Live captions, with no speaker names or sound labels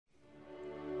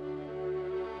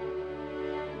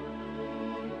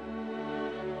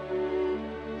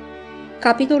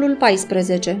Capitolul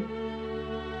 14.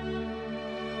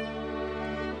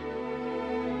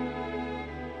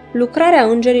 Lucrarea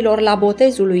îngerilor la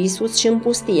botezul lui Isus și în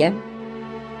pustie.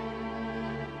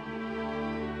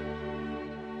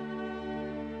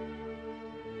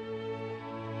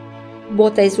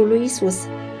 Botezul lui Isus.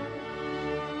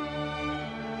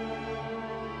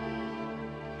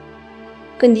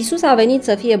 Când Isus a venit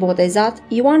să fie botezat,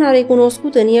 Ioan a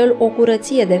recunoscut în el o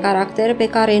curăție de caracter pe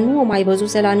care nu o mai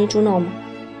văzuse la niciun om.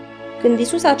 Când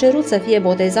Isus a cerut să fie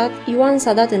botezat, Ioan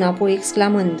s-a dat înapoi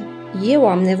exclamând: „Eu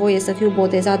am nevoie să fiu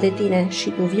botezat de tine și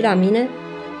tu vii la mine?”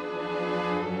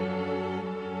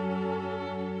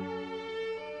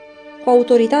 Cu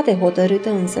autoritate hotărâtă,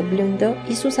 însă blândă,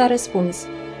 Isus a răspuns: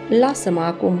 „Lasă-mă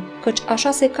acum, căci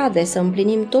așa se cade să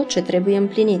împlinim tot ce trebuie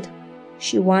împlinit.”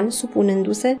 Și Ioan,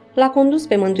 supunându-se, l-a condus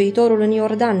pe Mântuitorul în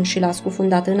Iordan și l-a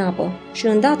scufundat în apă. Și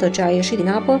îndată ce a ieșit din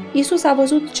apă, Isus a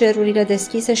văzut cerurile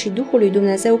deschise și Duhul lui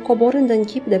Dumnezeu coborând în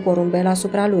chip de porumbel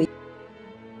asupra lui.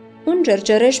 Îngeri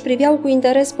cerești priveau cu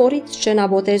interes sporit scena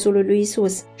botezului lui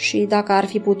Isus și, dacă ar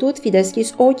fi putut fi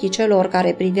deschis ochii celor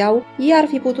care priveau, ei ar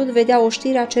fi putut vedea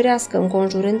oștirea cerească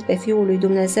înconjurând pe Fiul lui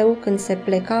Dumnezeu când se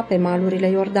pleca pe malurile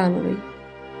Iordanului.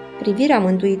 Privirea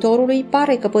Mântuitorului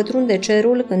pare că pătrunde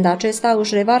cerul când acesta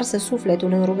își revarsă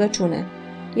sufletul în rugăciune.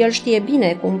 El știe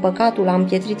bine cum păcatul a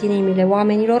împietrit inimile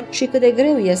oamenilor și cât de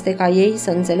greu este ca ei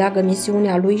să înțeleagă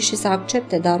misiunea lui și să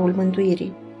accepte darul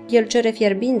mântuirii. El cere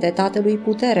fierbinte Tatălui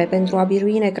putere pentru a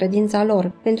birui necredința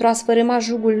lor, pentru a sfărâma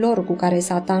jugul lor cu care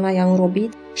Satana i-a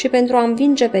înrobit și pentru a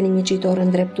învinge pe nimicitor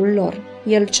în dreptul lor.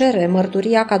 El cere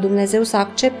mărturia ca Dumnezeu să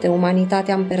accepte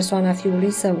umanitatea în persoana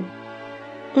Fiului Său.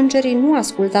 Îngerii nu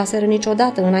ascultaseră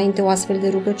niciodată înainte o astfel de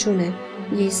rugăciune.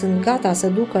 Ei sunt gata să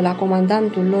ducă la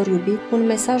comandantul lor iubit un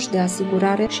mesaj de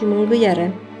asigurare și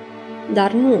mângâiere.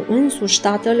 Dar nu însuși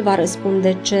Tatăl va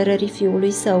răspunde cererii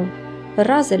Fiului Său.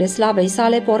 Razele slavei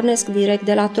sale pornesc direct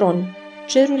de la tron.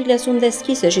 Cerurile sunt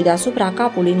deschise și deasupra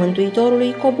capului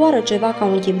Mântuitorului coboară ceva ca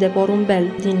un chip de porumbel,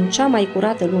 din cea mai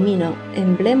curată lumină,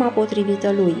 emblema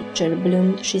potrivită lui, cel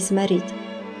blând și smerit.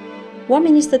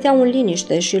 Oamenii stăteau în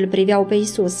liniște și îl priveau pe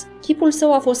Isus. Chipul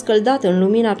său a fost scăldat în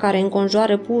lumina care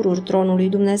înconjoară purul tronului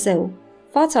Dumnezeu.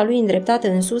 Fața lui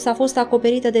îndreptată în sus a fost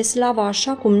acoperită de slavă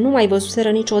așa cum nu mai văzuseră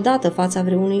niciodată fața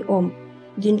vreunui om.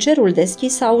 Din cerul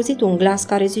deschis s-a auzit un glas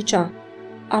care zicea: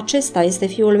 „Acesta este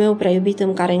Fiul meu prea iubit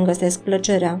în care îmi găsesc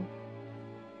plăcerea.”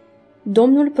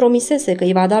 Domnul promisese că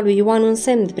îi va da lui Ioan un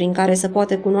semn prin care să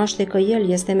poată cunoaște că el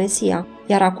este Mesia,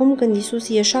 iar acum când Isus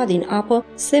ieșea din apă,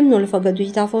 semnul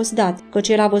făgăduit a fost dat, căci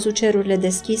el a văzut cerurile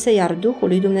deschise, iar Duhul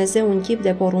lui Dumnezeu în chip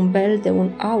de porumbel de un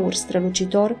aur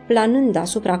strălucitor, planând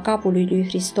asupra capului lui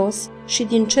Hristos, și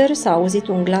din cer s-a auzit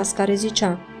un glas care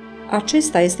zicea: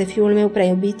 „Acesta este Fiul meu prea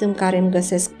iubit în care îmi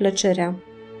găsesc plăcerea.”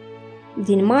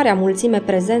 Din marea mulțime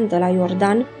prezentă la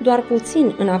Iordan, doar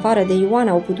puțin în afară de Ioan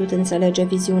au putut înțelege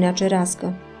viziunea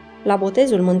cerească. La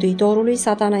botezul Mântuitorului,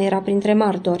 Satana era printre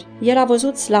martori. El a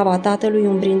văzut slava Tatălui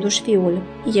umbrindu-și Fiul.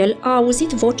 El a auzit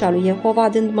vocea lui Jehova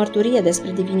dând mărturie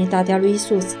despre divinitatea lui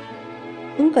Isus.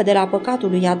 Încă de la păcatul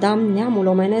lui Adam, neamul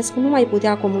omenesc nu mai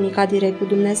putea comunica direct cu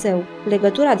Dumnezeu.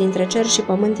 Legătura dintre cer și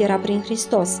pământ era prin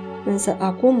Hristos. Însă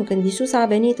acum, când Isus a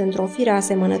venit într-o fire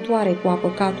asemănătoare cu a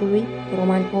păcatului,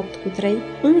 Romani 8:3,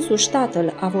 însuși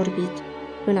Tatăl a vorbit.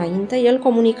 Înainte, el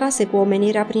comunicase cu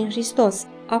omenirea prin Hristos.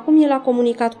 Acum el a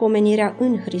comunicat cu omenirea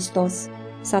în Hristos.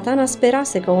 Satana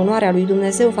sperase că onoarea lui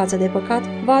Dumnezeu față de păcat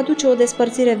va aduce o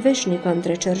despărțire veșnică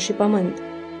între cer și pământ.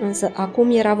 Însă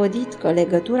acum era vădit că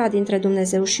legătura dintre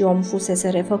Dumnezeu și om fusese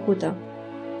refăcută.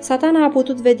 Satana a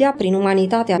putut vedea prin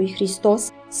umanitatea lui Hristos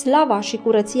slava și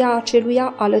curăția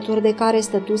aceluia alături de care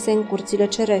stătuse în curțile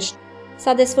cerești.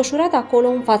 S-a desfășurat acolo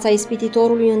în fața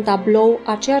ispititorului în tablou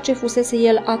a ceea ce fusese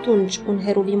el atunci, un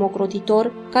heruvim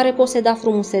ocrotitor care poseda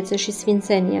frumusețe și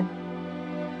sfințenie.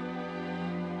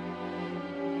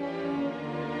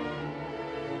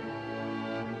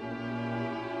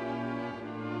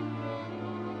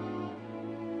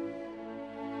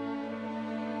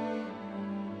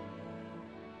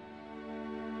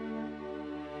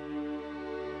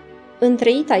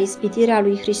 Întreita ispitirea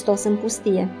lui Hristos în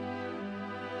pustie.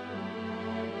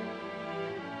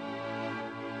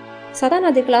 Satana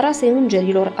declarase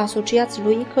îngerilor asociați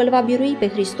lui că îl va birui pe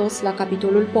Hristos la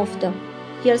capitolul poftă.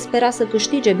 El spera să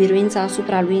câștige biruința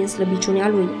asupra lui în slăbiciunea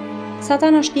lui.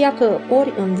 Satana știa că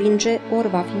ori învinge, ori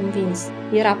va fi învins.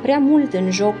 Era prea mult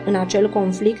în joc în acel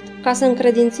conflict ca să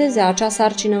încredințeze acea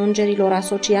sarcină îngerilor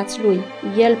asociați lui.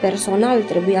 El personal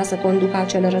trebuia să conducă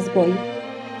acel război.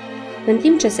 În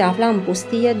timp ce se afla în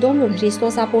pustie, Domnul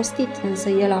Hristos a postit, însă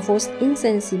el a fost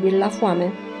insensibil la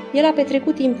foame. El a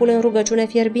petrecut timpul în rugăciune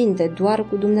fierbinte, doar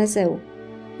cu Dumnezeu.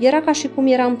 Era ca și cum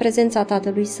era în prezența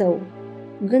tatălui său.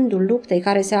 Gândul luptei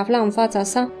care se afla în fața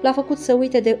sa l-a făcut să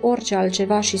uite de orice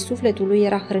altceva și sufletul lui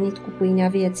era hrănit cu pâinea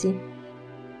vieții.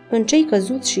 În cei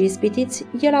căzuți și ispitiți,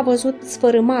 el a văzut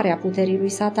sfărâmarea puterii lui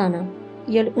Satana.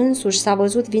 El însuși s-a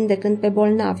văzut vindecând pe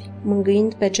bolnavi,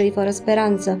 mângâind pe cei fără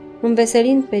speranță,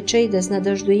 înveselind pe cei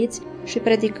desnădăjduiți și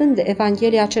predicând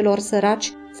Evanghelia celor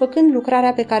săraci, făcând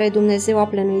lucrarea pe care Dumnezeu a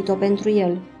plănuit-o pentru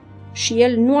el. Și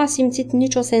el nu a simțit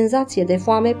nicio senzație de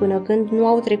foame până când nu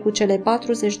au trecut cele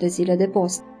 40 de zile de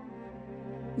post.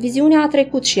 Viziunea a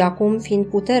trecut și acum, fiind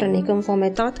puternic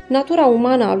înfometat, natura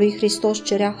umană a lui Hristos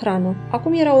cerea hrană.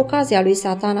 Acum era ocazia lui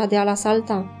Satana de a-l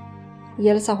asalta.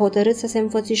 El s-a hotărât să se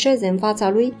înfățișeze în fața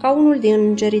lui ca unul din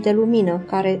îngerii de lumină,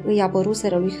 care îi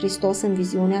apăruseră lui Hristos în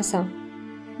viziunea sa.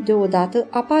 Deodată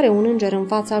apare un înger în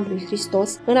fața lui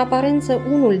Hristos, în aparență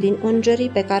unul din îngerii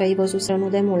pe care îi văzuseră nu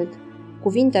de mult.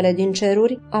 Cuvintele din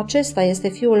ceruri, "Acesta este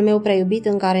Fiul meu prea iubit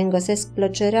în care îmi găsesc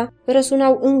plăcerea",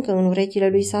 răsunau încă în urechile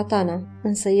lui Satana,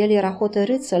 însă el era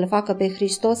hotărât să-l facă pe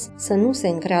Hristos să nu se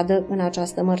încreadă în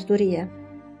această mărturie.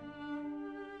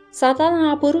 Satana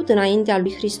a apărut înaintea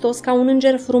lui Hristos ca un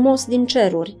înger frumos din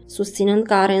ceruri, susținând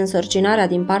că are însărcinarea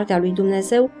din partea lui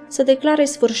Dumnezeu să declare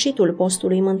sfârșitul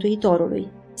postului Mântuitorului.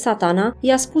 Satana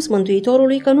i-a spus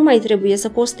Mântuitorului că nu mai trebuie să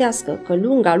postească, că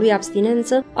lunga lui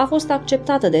abstinență a fost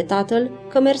acceptată de Tatăl,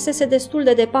 că mersese destul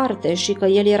de departe și că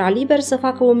el era liber să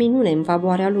facă o minune în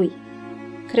favoarea lui.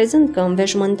 Crezând că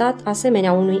înveșmântat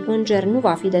asemenea unui înger nu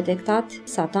va fi detectat,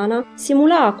 Satana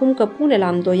simula acum că pune la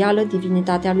îndoială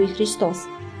divinitatea lui Hristos.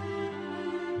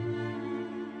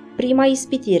 Prima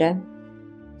ispitire.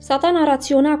 Satana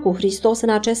raționa cu Hristos în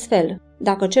acest fel.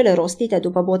 Dacă cele rostite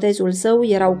după botezul său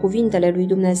erau cuvintele lui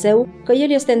Dumnezeu, că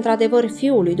el este într-adevăr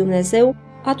Fiul lui Dumnezeu,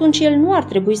 atunci el nu ar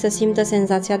trebui să simtă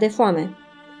senzația de foame.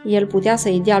 El putea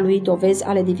să-i dea lui dovezi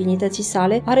ale divinității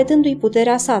sale, arătându-i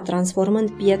puterea sa,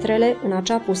 transformând pietrele în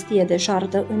acea pustie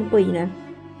deșartă în pâine.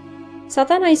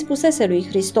 Satana îi spusese lui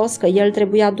Hristos că el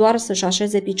trebuia doar să-și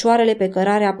așeze picioarele pe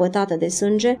cărarea pătată de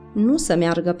sânge, nu să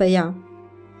meargă pe ea.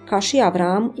 Ca și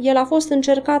Avraam, el a fost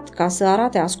încercat ca să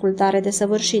arate ascultare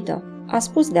desăvârșită. A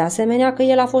spus de asemenea că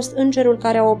el a fost îngerul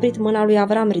care a oprit mâna lui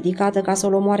Avram ridicată ca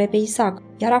să-l omoare pe Isaac,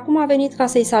 iar acum a venit ca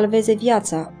să-i salveze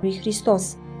viața lui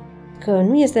Hristos. Că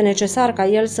nu este necesar ca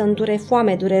el să îndure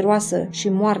foame dureroasă și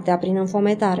moartea prin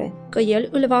înfometare, că el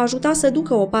îl va ajuta să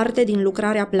ducă o parte din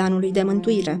lucrarea planului de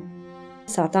mântuire.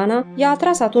 Satana i-a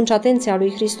atras atunci atenția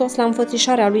lui Hristos la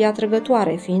înfățișarea lui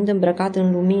atrăgătoare, fiind îmbrăcat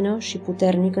în lumină și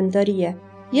puternic în tărie.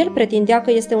 El pretindea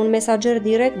că este un mesager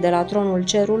direct de la tronul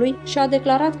cerului și a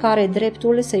declarat că are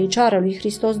dreptul să-i ceară lui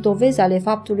Hristos dovezi ale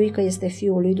faptului că este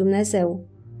Fiul lui Dumnezeu.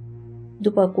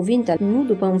 După cuvinte, nu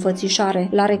după înfățișare,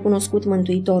 l-a recunoscut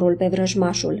Mântuitorul pe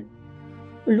vrăjmașul.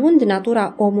 Luând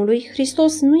natura omului,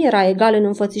 Hristos nu era egal în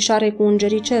înfățișare cu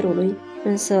îngerii cerului,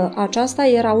 însă aceasta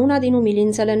era una din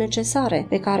umilințele necesare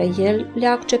pe care el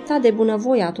le-a acceptat de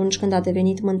bunăvoie atunci când a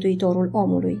devenit Mântuitorul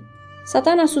omului.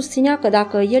 Satana susținea că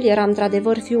dacă el era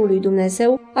într-adevăr Fiul lui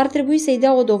Dumnezeu, ar trebui să-i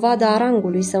dea o dovadă a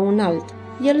rangului său înalt.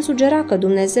 El sugera că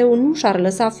Dumnezeu nu și-ar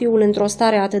lăsa Fiul într-o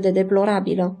stare atât de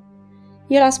deplorabilă.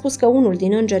 El a spus că unul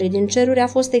din îngerii din ceruri a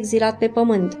fost exilat pe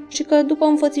pământ și că, după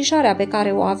înfățișarea pe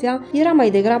care o avea, era mai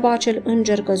degrabă acel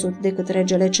înger căzut decât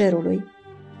regele cerului.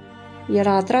 El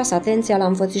a atras atenția la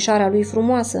înfățișarea lui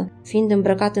frumoasă, fiind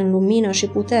îmbrăcat în lumină și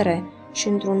putere, și,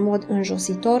 într-un mod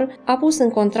înjositor, a pus în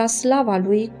contrast slava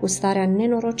lui cu starea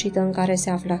nenorocită în care se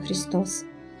afla Hristos.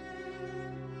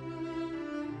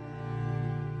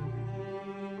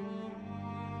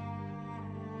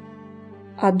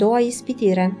 A doua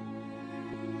ispitire.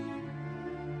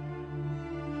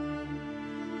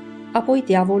 Apoi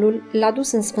diavolul l-a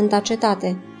dus în sfânta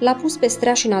cetate, l-a pus pe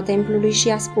streașina templului și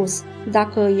i-a spus: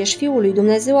 "Dacă ești Fiul lui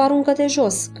Dumnezeu, aruncă-te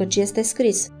jos, căci este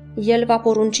scris: El va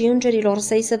porunci îngerilor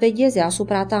săi să vegheze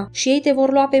asupra ta și ei te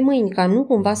vor lua pe mâini ca nu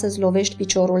cumva să-ți lovești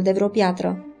piciorul de vreo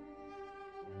piatră."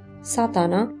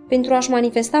 Satana, pentru a-și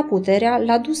manifesta puterea,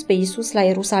 l-a dus pe Iisus la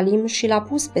Ierusalim și l-a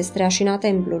pus pe streașina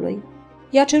templului.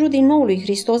 I-a cerut din nou lui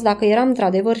Hristos, dacă era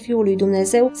într-adevăr Fiul lui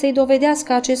Dumnezeu, să-i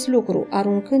dovedească acest lucru,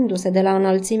 aruncându-se de la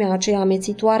înălțimea aceea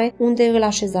amețitoare unde îl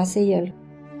așezase el.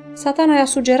 Satana i-a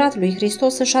sugerat lui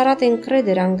Hristos să-și arate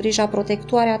încrederea în grija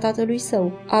protectoare a tatălui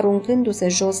său, aruncându-se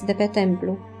jos de pe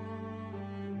templu.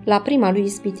 La prima lui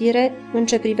ispitire, în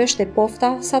ce privește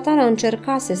pofta, Satana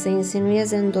încercase să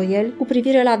insinueze îndoieli cu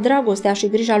privire la dragostea și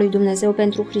grija lui Dumnezeu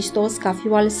pentru Hristos ca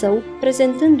fiul al său,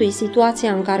 prezentându-i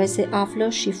situația în care se află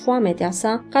și foametea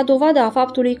sa ca dovadă a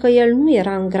faptului că el nu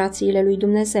era în grațiile lui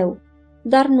Dumnezeu.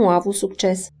 Dar nu a avut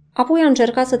succes. Apoi a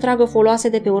încercat să tragă foloase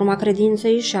de pe urma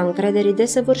credinței și a încrederii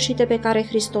desăvârșite pe care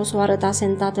Hristos o arătase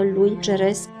în Tatăl lui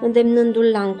ceresc, îndemnându-l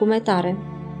la încumetare.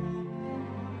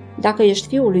 Dacă ești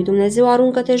Fiul lui Dumnezeu,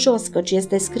 aruncă-te jos, căci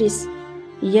este scris: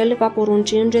 El va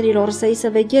porunci îngerilor săi să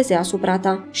vegheze asupra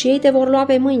ta și ei te vor lua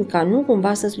pe mâini ca nu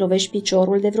cumva să-ți lovești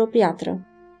piciorul de vreo piatră.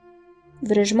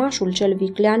 Vrăjmașul cel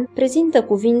viclean prezintă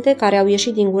cuvinte care au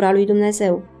ieșit din gura lui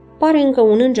Dumnezeu. Pare încă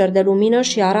un înger de lumină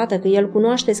și arată că el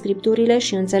cunoaște scripturile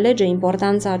și înțelege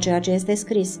importanța a ceea ce este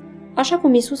scris. Așa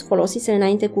cum Isus folosise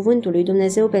înainte cuvântul lui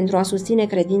Dumnezeu pentru a susține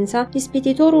credința,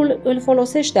 ispititorul îl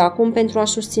folosește acum pentru a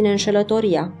susține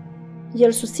înșelătoria.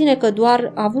 El susține că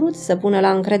doar a vrut să pună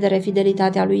la încredere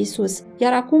fidelitatea lui Isus,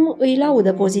 iar acum îi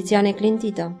laudă poziția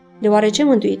neclintită. Deoarece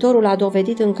Mântuitorul a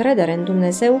dovedit încredere în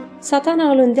Dumnezeu,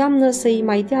 Satana îl îndeamnă să-i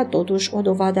mai dea totuși o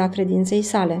dovadă a credinței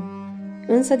sale.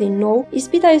 Însă, din nou,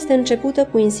 ispita este începută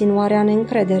cu insinuarea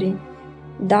neîncrederii.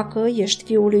 Dacă ești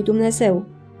Fiul lui Dumnezeu.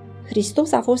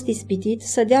 Hristos a fost ispitit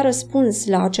să dea răspuns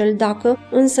la acel dacă,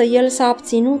 însă el s-a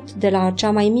abținut de la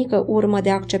cea mai mică urmă de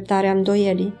acceptare a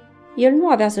îndoielii. El nu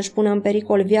avea să-și pună în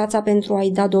pericol viața pentru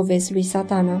a-i da dovezi lui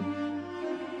Satana.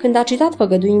 Când a citat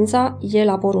făgăduința, el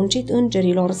a poruncit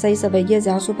îngerilor săi să vegheze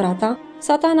asupra ta,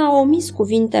 Satana a omis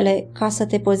cuvintele ca să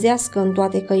te păzească în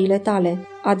toate căile tale,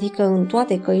 adică în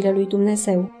toate căile lui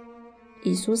Dumnezeu.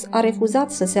 Isus a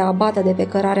refuzat să se abată de pe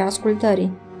cărarea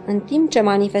ascultării. În timp ce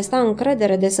manifesta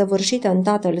încredere desăvârșită în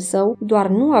Tatăl Său, doar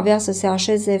nu avea să se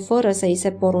așeze fără să-i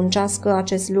se poruncească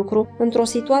acest lucru într-o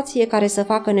situație care să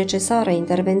facă necesară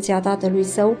intervenția Tatălui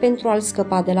Său pentru a-l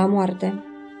scăpa de la moarte.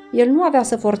 El nu avea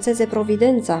să forțeze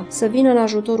providența să vină în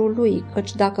ajutorul lui,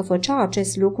 căci dacă făcea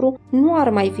acest lucru, nu ar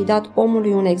mai fi dat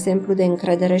omului un exemplu de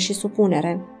încredere și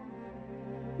supunere.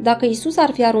 Dacă Isus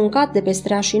ar fi aruncat de pe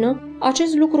streașină,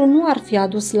 acest lucru nu ar fi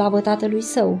adus slavă Tatălui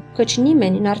Său, căci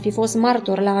nimeni n-ar fi fost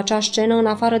martor la acea scenă în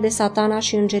afară de Satana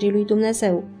și îngerii lui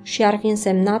Dumnezeu și ar fi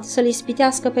însemnat să-l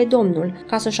ispitească pe Domnul,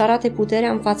 ca să-și arate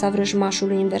puterea în fața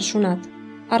vrăjmașului înverșunat.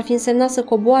 Ar fi însemnat să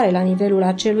coboare la nivelul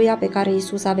aceluia pe care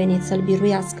Isus a venit să-l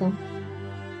biruiască.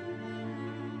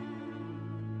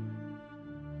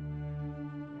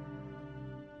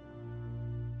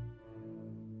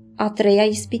 A treia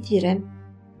ispitire.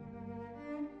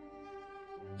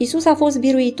 Isus a fost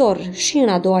biruitor și în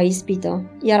a doua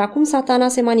ispită, iar acum Satana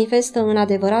se manifestă în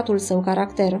adevăratul său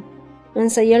caracter.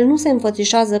 Însă el nu se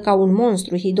înfățișează ca un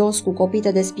monstru hidos cu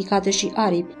copite despicate și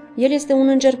aripi. El este un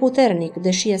înger puternic,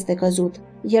 deși este căzut.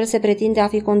 El se pretinde a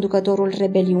fi conducătorul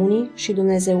rebeliunii și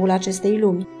Dumnezeul acestei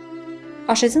lumi.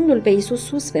 Așezându-l pe Isus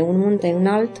sus pe un munte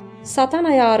înalt,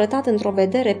 Satana i-a arătat într-o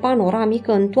vedere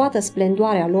panoramică în toată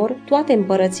splendoarea lor toate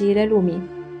împărățiile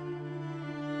lumii.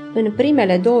 În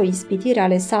primele două ispitiri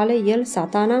ale sale, el,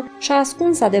 Satana, și-a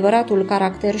ascuns adevăratul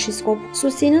caracter și scop,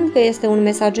 susținând că este un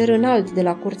mesager înalt de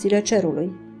la curțile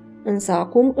cerului. Însă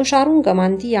acum își aruncă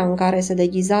mantia în care se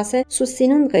deghizase,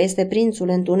 susținând că este prințul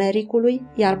întunericului,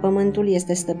 iar pământul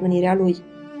este stăpânirea lui.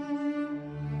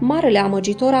 Marele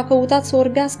amăgitor a căutat să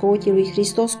orbească ochii lui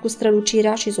Hristos cu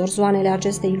strălucirea și zorzoanele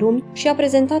acestei lumi și a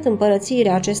prezentat împărățiile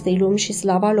acestei lumi și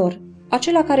slava lor.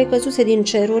 Acela care căzuse din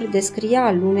ceruri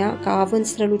descria lumea ca având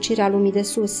strălucirea lumii de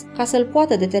sus, ca să-l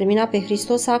poată determina pe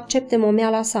Hristos să accepte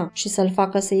momeala sa și să-l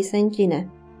facă să-i se închine.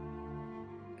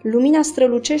 Lumina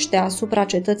strălucește asupra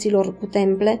cetăților cu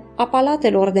temple, a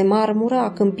palatelor de marmură,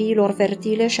 a câmpiilor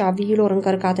fertile și a viilor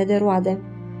încărcate de roade.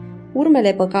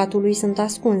 Urmele păcatului sunt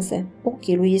ascunse.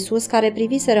 Ochii lui Isus, care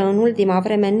priviseră în ultima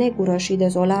vreme negură și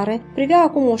dezolare, privea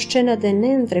acum o scenă de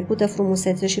neîntrecută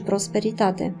frumusețe și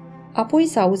prosperitate. Apoi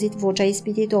s-a auzit vocea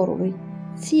ispititorului.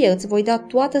 Ție îți voi da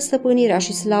toată stăpânirea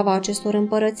și slava acestor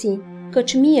împărății,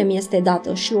 căci mie mi-este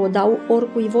dată și o dau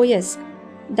oricui voiesc.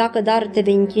 Dacă dar te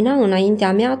vei închina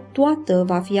înaintea mea, toată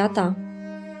va fi a ta.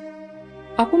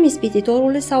 Acum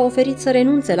ispititorul s-a oferit să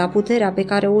renunțe la puterea pe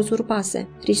care o uzurpase.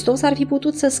 Hristos ar fi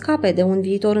putut să scape de un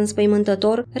viitor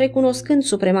înspăimântător, recunoscând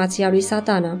supremația lui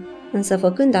Satana. Însă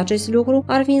făcând acest lucru,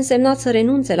 ar fi însemnat să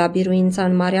renunțe la biruința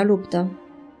în marea luptă.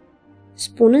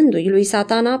 Spunându-i lui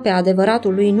Satana pe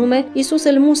adevăratul lui nume, Isus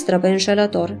îl mustră pe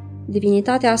înșelător.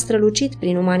 Divinitatea a strălucit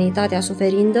prin umanitatea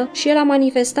suferindă și el a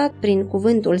manifestat prin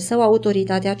cuvântul său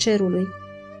autoritatea cerului.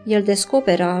 El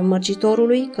descoperă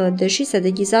amăgitorului că, deși se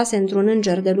deghizase într-un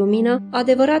înger de lumină,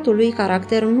 adevăratul lui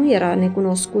caracter nu era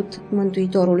necunoscut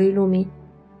Mântuitorului lumii.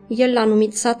 El l-a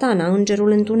numit Satana,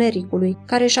 îngerul întunericului,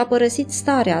 care și-a părăsit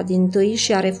starea dintâi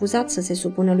și a refuzat să se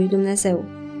supună lui Dumnezeu.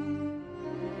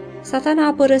 Satana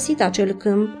a părăsit acel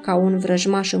câmp ca un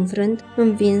vrăjmaș înfrânt,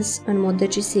 învins în mod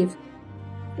decisiv.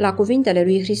 La cuvintele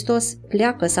lui Hristos,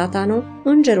 pleacă Satanul,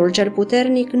 îngerul cel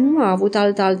puternic nu a avut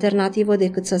altă alternativă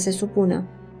decât să se supună.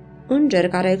 Îngeri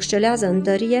care excelează în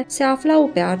tărie se aflau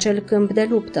pe acel câmp de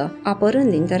luptă,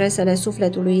 apărând interesele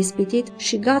sufletului ispitit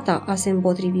și gata a se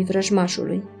împotrivi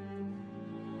vrăjmașului.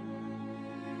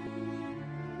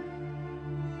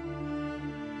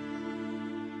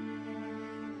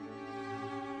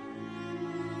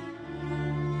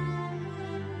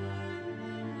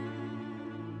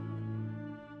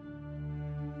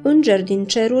 Îngeri din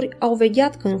ceruri au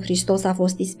vegheat când Hristos a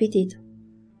fost ispitit.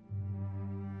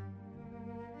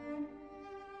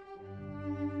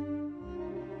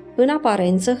 În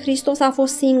aparență, Hristos a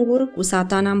fost singur cu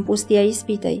Satana în pustia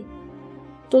ispitei.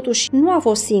 Totuși, nu a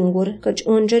fost singur, căci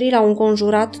îngerii l-au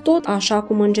înconjurat tot așa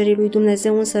cum îngerii lui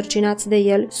Dumnezeu însărcinați de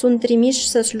el sunt trimiși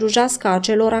să slujească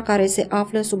acelora care se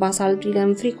află sub asalturile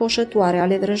înfricoșătoare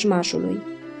ale vrăjmașului.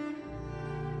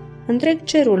 Întreg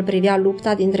cerul privea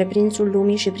lupta dintre prințul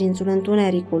lumii și prințul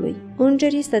întunericului.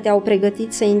 Îngerii stăteau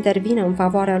pregătiți să intervină în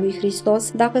favoarea lui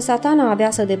Hristos dacă Satana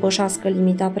avea să depășească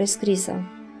limita prescrisă.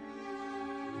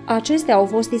 Acestea au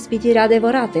fost ispitiri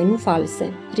adevărate, nu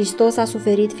false. Hristos a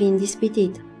suferit fiind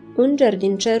ispitit. Îngeri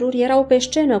din ceruri erau pe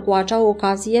scenă cu acea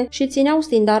ocazie și țineau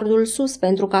standardul sus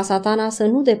pentru ca Satana să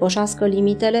nu depășească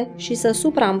limitele și să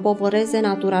supraîmpovăreze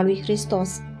natura lui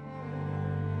Hristos.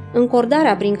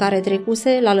 Încordarea prin care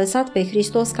trecuse l-a lăsat pe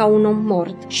Hristos ca un om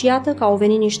mort și iată că au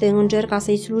venit niște îngeri ca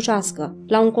să-i slujească.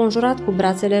 L-au înconjurat cu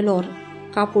brațele lor.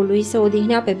 Capul lui se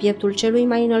odihnea pe pieptul celui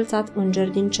mai înălțat înger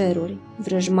din ceruri.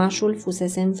 Vrăjmașul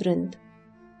fusese înfrânt.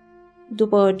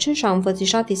 După ce și-a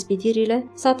înfățișat ispitirile,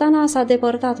 Satana s-a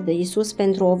depărtat de Isus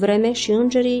pentru o vreme și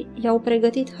îngerii i-au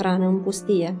pregătit hrană în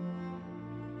pustie.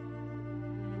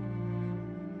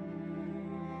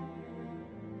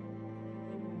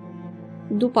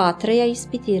 După a treia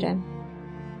ispitire.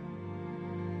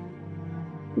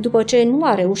 După ce nu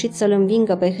a reușit să-l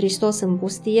învingă pe Hristos în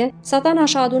pustie, Satana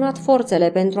și-a adunat forțele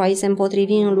pentru a-i se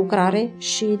împotrivi în lucrare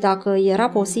și, dacă era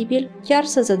posibil, chiar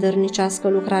să zădărnicească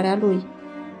lucrarea lui.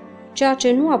 Ceea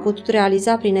ce nu a putut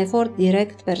realiza prin efort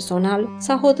direct personal,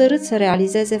 s-a hotărât să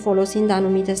realizeze folosind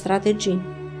anumite strategii.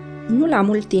 Nu la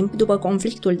mult timp după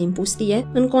conflictul din pustie,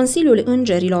 în Consiliul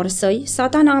Îngerilor săi,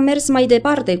 Satana a mers mai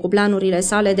departe cu planurile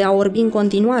sale de a orbi în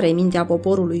continuare mintea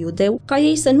poporului iudeu, ca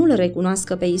ei să nu-l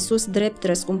recunoască pe Isus drept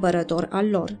răscumpărător al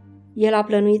lor. El a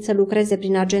plănuit să lucreze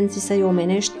prin agenții săi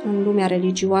omenești în lumea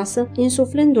religioasă,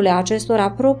 insuflându-le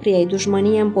acestora propriei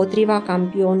dușmănie împotriva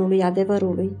campionului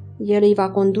adevărului. El îi va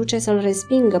conduce să-l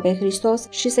respingă pe Hristos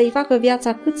și să-i facă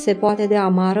viața cât se poate de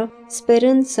amară,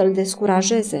 sperând să-l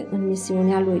descurajeze în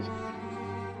misiunea lui.